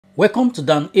Welcome to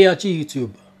Dan ARG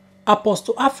YouTube.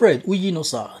 Apostle Alfred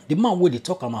Uyinosa, the man wey dey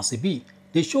talk am as e be,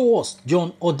 dey show us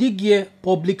John Odigie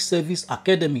Public Service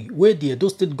Academy wey the Edo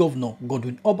State Governor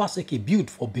Godwin Obaseki build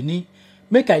for Benin.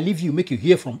 Make I leave you, make you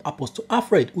hear from Apostle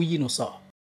Alfred Uyinosa.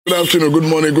 Good afternoon, good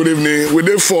morning, good evening. We're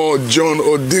there for John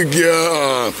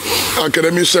Odigie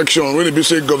Academy section when the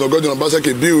BC Governor Godwin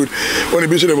Obaseki build, when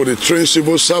the BC about the trained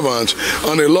civil servants,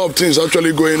 and a lot of things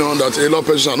actually going on that a lot of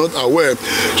persons are not aware.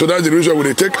 So that's the reason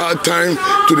we take our time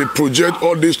to project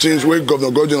all these things where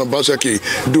Governor Godwin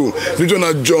Obaseki do. This one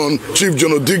at Chief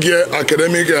John Odigie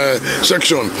Academic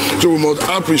section. So we must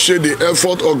appreciate the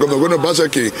effort of Governor Godwin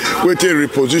Obaseki where they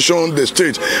reposition the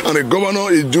state, and the governor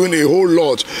is doing a whole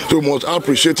lot. So we must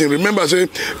appreciate. Remember, say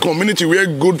community where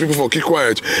good people for keep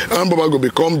quiet, and Baba go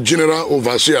become general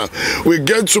overseer. We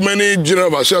get so many general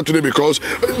overseer today because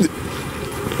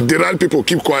the right people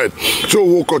keep quiet. So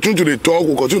we'll continue to talk,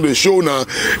 we'll continue to show now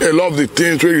a lot of the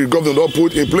things where the government don't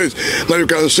put in place. Now you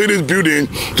can see this building.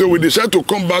 So we decided to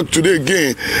come back today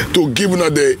again to give you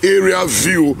the area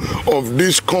view of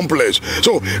this complex.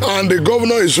 So, and the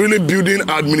governor is really building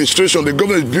administration. The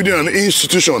governor is building an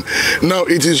institution. Now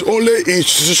it is only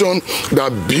institution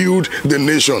that build the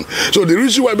nation. So the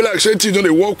reason why I say things on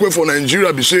the walkway for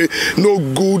Nigeria, be say no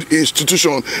good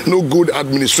institution, no good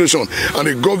administration. And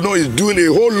the governor is doing a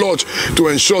whole lot to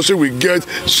ensure that we get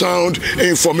sound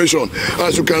information.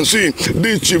 As you can see,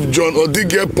 this Chief John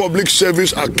Odigie Public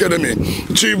Service Academy,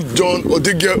 Chief John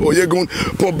Odigie Oyegun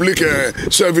Public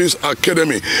Service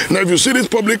Academy. Now, if you see this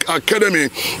public academy,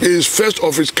 is first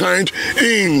of its kind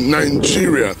in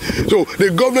Nigeria. So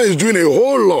the governor is doing a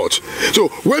whole lot. So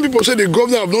when people say the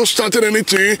governor have not started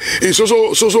anything, it's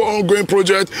also ongoing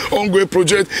project,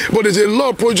 but there's a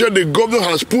lot of project the governor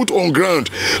has put on ground.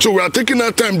 So we are taking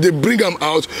that time, they bring them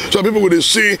out, so people will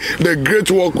see the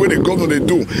great work where the governor they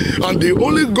do. And the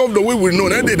only governor we will know,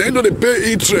 they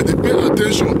pay interest, they pay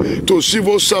attention to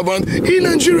civil servant in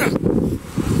Nigeria.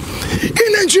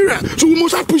 So we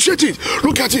must appreciate it.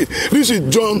 Look at it. This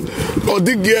is John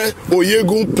Odigie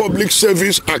Oyegun Public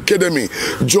Service Academy.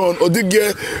 John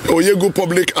Odigie Oyegun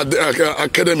Public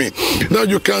Academy. Now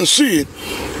you can see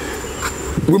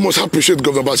we must appreciate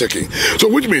Governor Obaseki. So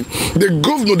which means the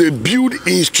governor, they build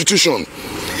institution.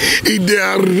 If they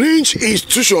arrange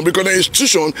institution, because the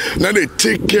institution now they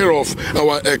take care of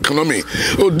our economy.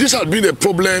 So this has been a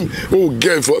problem we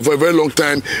get for a very long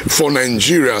time for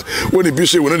Nigeria. When the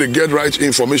BC we need to get right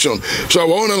information. So I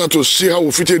want to see how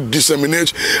we fit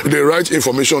disseminate the right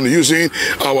information using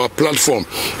our platform.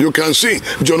 You can see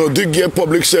John Odigie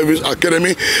Public Service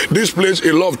Academy. This place,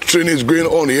 a lot of training is going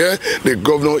on here. The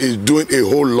governor is doing a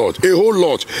whole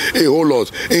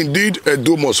lot. Indeed,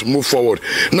 Edo must move forward.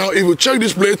 Now, if you check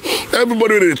this place,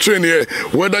 everybody they train here,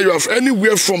 whether you have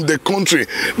anywhere from the country,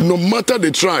 no matter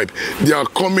the tribe, they are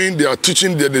coming, they are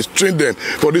teaching, they train them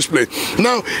for this place.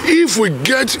 Now, if we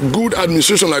get good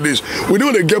administration like this, we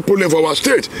don't get problem for our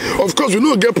state. Of course, we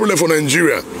don't get problem for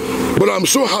Nigeria. But I'm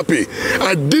so happy.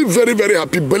 I did very, very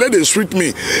happy. But let it sweet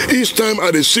me. Each time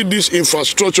I see this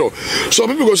infrastructure. Some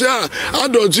people go say, how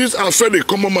does this affect the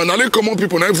common man? Are they common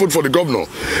people now vote for the governor?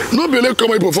 Not be like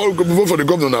common people vote for the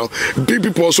governor now. Big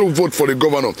people also vote for the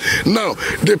governor. Now,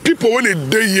 the people when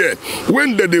they here,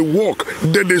 when they walk,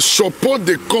 they support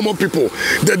the common people,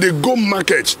 that they go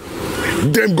market.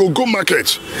 Them go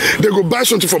market. They go buy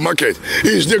something from market.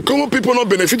 Is the common people not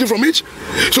benefiting from it?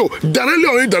 So directly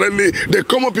or indirectly, the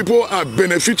common people are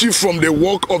benefiting from the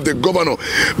work of the governor,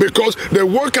 because the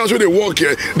workers when they work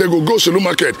here, they go Selu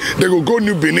market, they go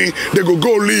New Benin, they go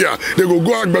Liya, they go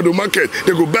Agbado market,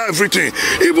 they go buy everything.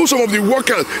 Even some of the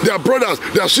workers, their brothers,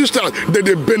 their sisters, they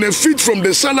benefit from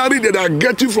the salary that they are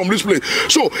getting from this place.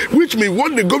 So which means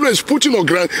what the government is putting on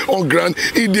ground,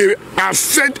 it they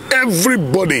affect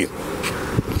everybody.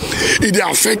 It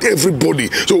affects everybody.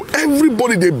 So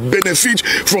everybody they benefit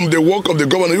from the work of the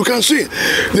governor. You can see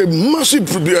the massive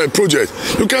project.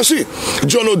 You can see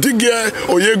John Odigie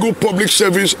Oyegun Public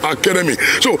Service Academy.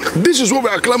 So this is what we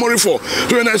are clamoring for.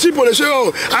 So when I see people they say,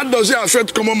 oh, how does it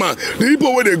affect common man? The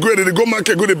people where they go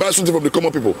market, go they buy something from the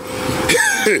common people.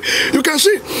 You can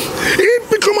see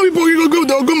if common people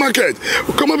they'll go market.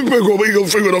 Common people go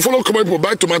follow common people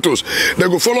buy tomatoes. They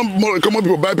go follow common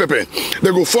people buy pepper.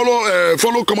 They go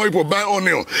follow common people buy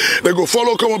onion. They go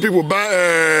follow common people buy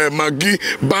Maggi,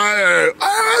 buy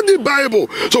the Bible.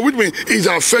 So which means it's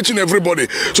affecting everybody.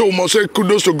 So we must say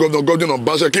kudos to Governor Godwin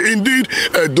Obaseki. Indeed,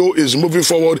 Edo is moving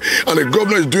forward, and the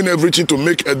governor is doing everything to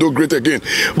make Edo great again.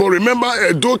 But remember,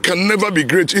 Edo can never be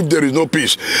great if there is no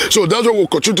peace. So that's why we'll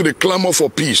continue to the clamor for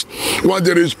peace. While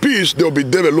there is peace, there will be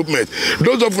development.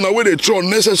 Those of you where they throw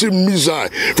unnecessary missile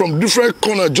from different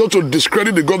corners just to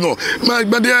discredit the governor.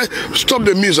 But they stop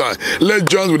the missile. Let's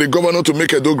join with the governor to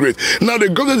make Edo great. Now the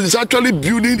government is actually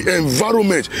building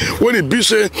environment when it be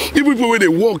say, even people when they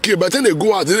walk here, but then they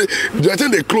go out, by the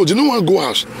time they close, they don't want to go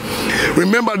out.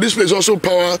 Remember, this place also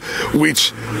power with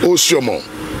Oshomo.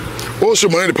 Also,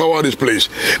 money the power of this place.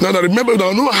 Now, remember, I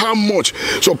don't know how much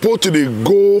support to the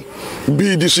go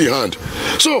BDC hand.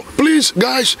 So, please,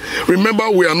 guys,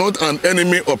 remember we are not an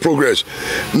enemy of progress.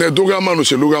 We are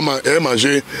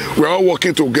all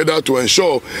working together to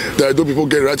ensure that those people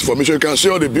get the right information. You can see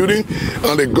all the building,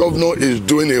 and the governor is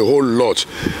doing a whole lot.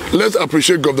 Let's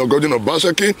appreciate Governor Godwin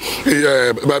Obaseki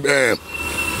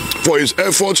for his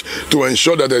efforts to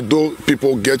ensure that Edo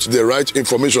people get the right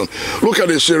information. Look at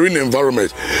the serene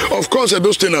environment. Of course,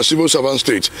 Edo State and civil servant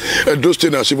state. Edo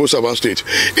State and civil servant state.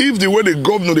 If the way the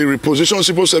governor, they reposition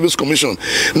civil service commission,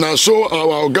 now so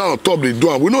our guy on top they do,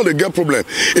 and we know they get problem.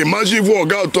 Imagine if our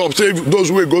guy on top, say those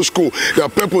who go school, their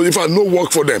people, if I no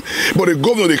work for them. But the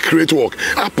governor, they create work.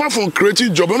 Apart from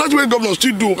creating job, and that's what governors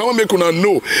still do. I want to make una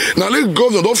know. Now, let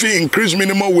governor don't feel increase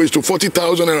minimum wage to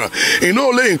 40,000 naira. You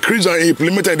know, they increase and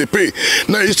implement and they pay.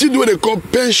 Now, you see what they call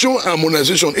pension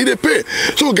harmonization. They pay.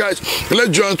 So, guys, let's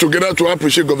join together to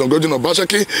appreciate Governor Godwin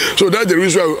Obaseki. So that's the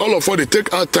reason why all of us they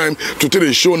take our time to take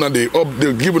a show and they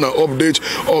give an update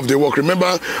of the work.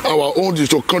 Remember, our own is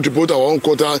to contribute our own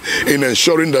quota in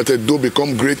ensuring that Edo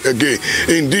become great again.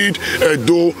 Indeed,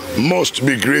 Edo must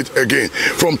be great again.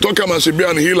 From Tokamansibi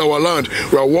and Heal Our Land,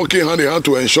 we are working hand in hand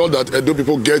to ensure that Edo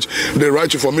people get the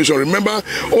right information. Remember,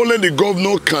 only the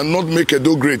governor cannot make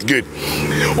Edo great again.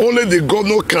 Only the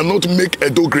governor cannot make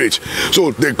Edo great.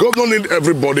 So the governor needs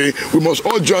everybody. We must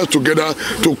all join together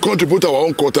to contribute our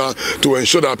own quota to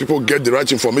ensure that people get the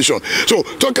right information. So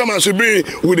talk am as it be,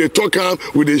 we dey talk am,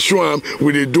 we dey show am,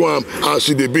 we dey do am as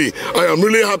it be. I am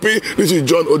really happy. This is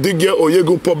John Odigie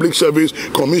Oyegun Public Service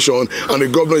Commission, and the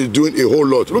governor is doing a whole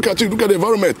lot. Look at it. Look at the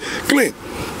environment. Clean.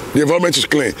 The environment is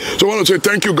clean. So I want to say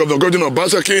thank you, Governor Godwin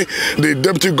Obaseki, the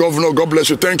Deputy Governor. God bless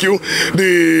you. Thank you.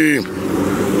 The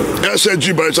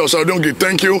SSG Barrister Sadongi,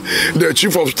 thank you. The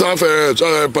Chief of Staff,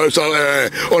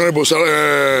 Honorable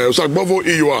Sagbovo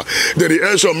Iwa, the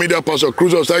Air Media Pastor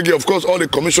Cruz, thank you. Of course, all the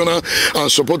commissioner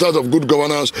and supporters of good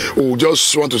governance who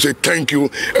just want to say thank you,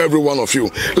 every one of you.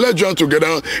 Let's join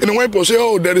together. In a way, people say,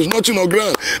 oh, there is nothing on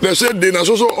ground. They said there's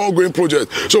also ongoing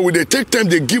project. So when they take time,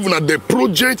 they give them the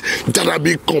project that have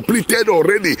been completed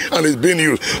already and is being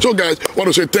used. So guys, I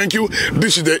want to say thank you.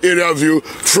 This is the area view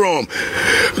from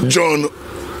John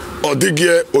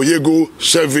Odigie Oyegun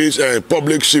Service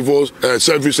Public Civil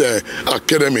Service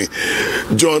Academy.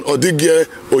 John Odigie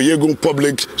Oyegun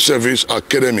Public Service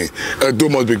Academy. Edo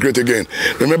must be great again.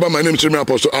 Remember, my name is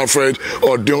Apostle Alfred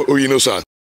Odigie Oyegun.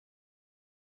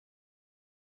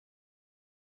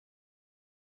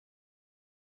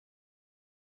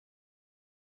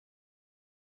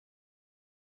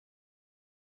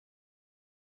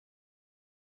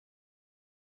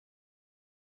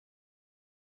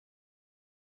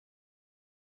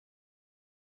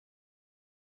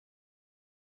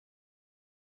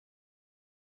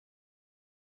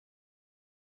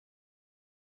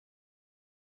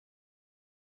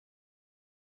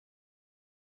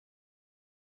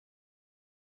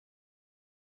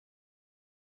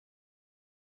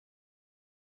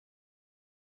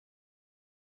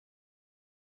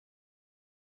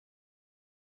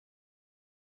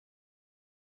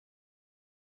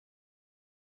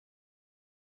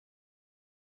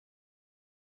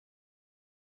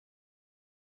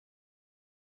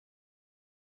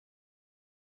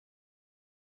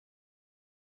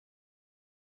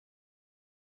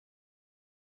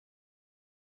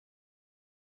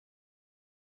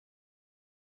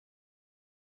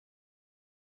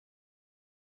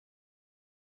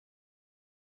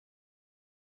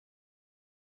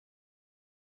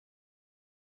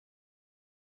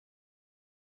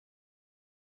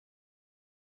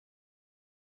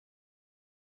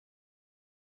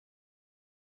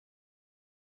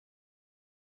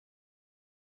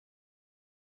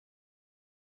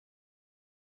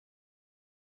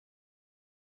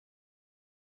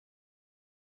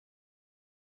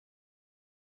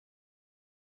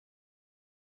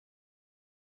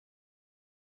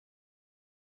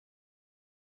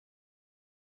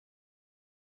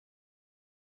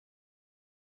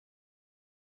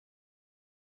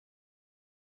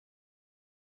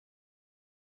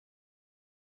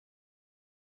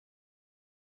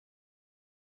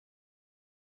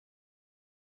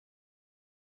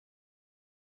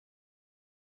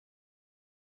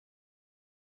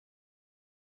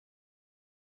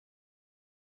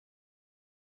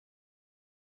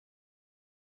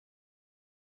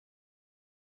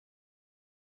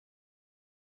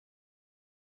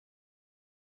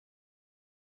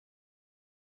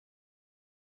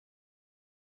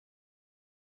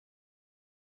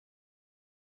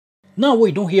 Now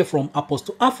we don't hear from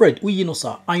Apostle Alfred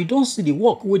Uyinosa and you don't see the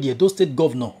work wey the Edo State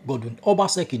Governor Godwin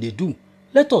Obaseki dey do,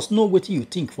 let us know what you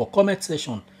think for comment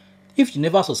section. If you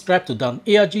never subscribe to Dan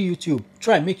ARG YouTube,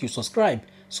 try make you subscribe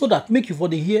so that make you for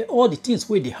dey hear all the things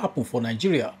wey dey happen for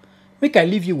Nigeria. Make I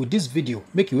leave you with this video,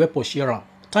 make you help us share am.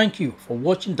 Thank you for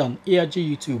watching Dan ARG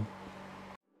YouTube.